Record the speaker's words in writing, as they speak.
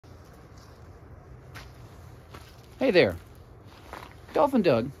Hey there, Dolphin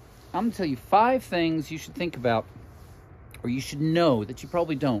Doug. I'm going to tell you 5 things you should think about, or you should know that you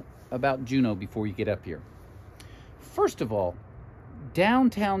probably don't, about Juneau before you get up here. First of all,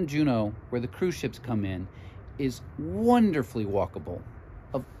 downtown Juneau, where the cruise ships come in, is wonderfully walkable.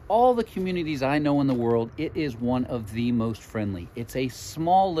 Of all the communities I know in the world, it is one of the most friendly. It's a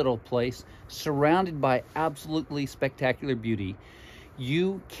small little place surrounded by absolutely spectacular beauty.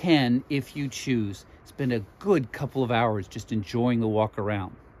 You can, if you choose, spend a good couple of hours just enjoying the walk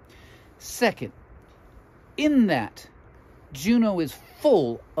around. Second, in that, Juneau is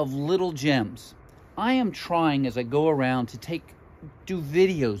full of little gems. I am trying as I go around to do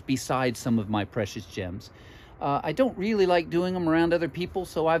videos besides some of my precious gems. I don't really like doing them around other people,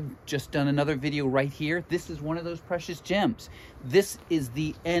 so I've just done another video right here. This is one of those precious gems. This is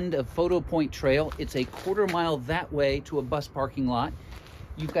the end of Photo Point Trail. It's a 1/4 mile that way to a bus parking lot.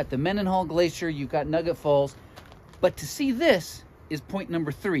 You've got the Mendenhall Glacier, you've got Nugget Falls, but to see this is point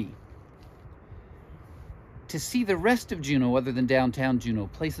number 3. To see the rest of Juneau other than downtown Juneau,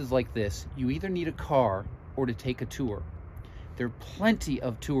 places like this, you either need a car or to take a tour. There are plenty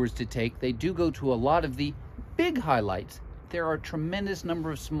of tours to take. They do go to a lot of the big highlights. There are a tremendous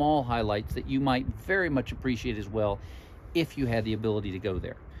number of small highlights that you might very much appreciate as well if you had the ability to go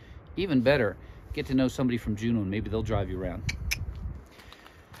there. Even better, get to know somebody from Juneau and maybe they'll drive you around.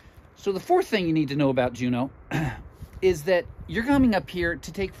 So the 4th thing you need to know about Juneau is that you're coming up here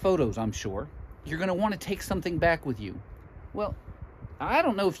to take photos, I'm sure. You're going to want to take something back with you. Well, I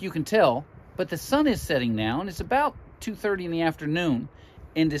don't know if you can tell, but the sun is setting now, and it's about 2:30 in the afternoon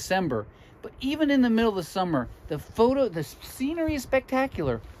in December. But even in the middle of the summer, the scenery is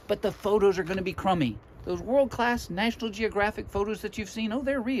spectacular, but the photos are going to be crummy. Those world-class National Geographic photos that you've seen, oh,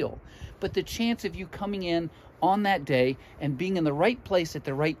 they're real. But the chance of you coming in on that day and being in the right place at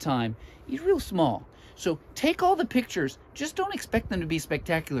the right time is real small. So take all the pictures, just don't expect them to be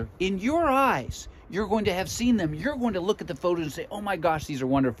spectacular. In your eyes, you're going to have seen them. You're going to look at the photos and say, oh my gosh, these are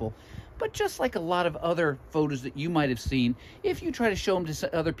wonderful. But just like a lot of other photos that you might have seen, if you try to show them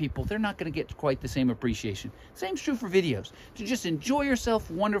to other people, they're not going to get quite the same appreciation. Same's true for videos. So just enjoy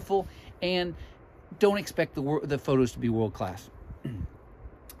yourself, wonderful, and don't expect the photos to be world class.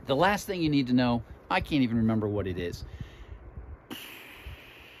 The last thing you need to know, I can't even remember what it is.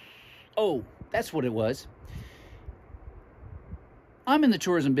 Oh, that's what it was. I'm in the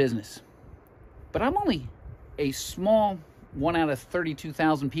tourism business, but I'm only a small 1 out of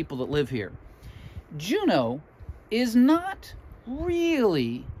 32,000 people that live here. Juneau is not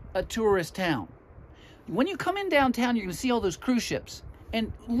really a tourist town. When you come in downtown, you're going to see all those cruise ships.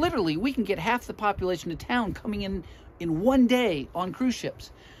 And literally, we can get half the population of town coming in one day on cruise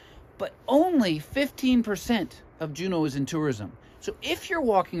ships. But only 15% of Juneau is in tourism. So if you're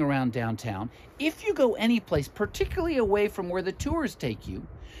walking around downtown, if you go any place, particularly away from where the tours take you,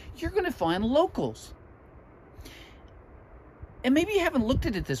 you're going to find locals. And maybe you haven't looked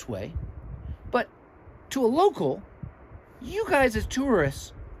at it this way, but to a local, you guys as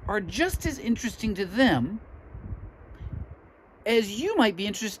tourists are just as interesting to them as you might be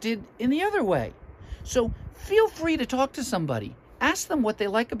interested in the other way. So feel free to talk to somebody. Ask them what they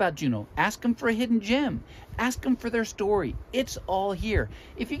like about Juneau. Ask them for a hidden gem. Ask them for their story. It's all here.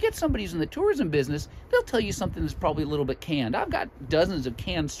 If you get somebody who's in the tourism business, they'll tell you something that's probably a little bit canned. I've got dozens of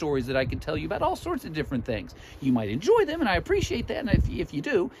canned stories that I can tell you about all sorts of different things. You might enjoy them, and I appreciate that, and if you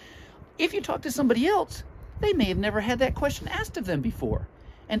do, if you talk to somebody else, they may have never had that question asked of them before.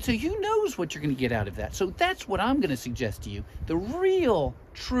 And so who knows what you're going to get out of that. So that's what I'm going to suggest to you. The real,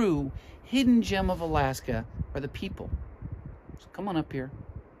 true, hidden gem of Alaska are the people. So come on up here,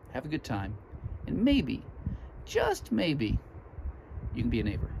 have a good time, and maybe, just maybe, you can be a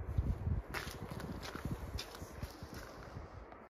neighbor.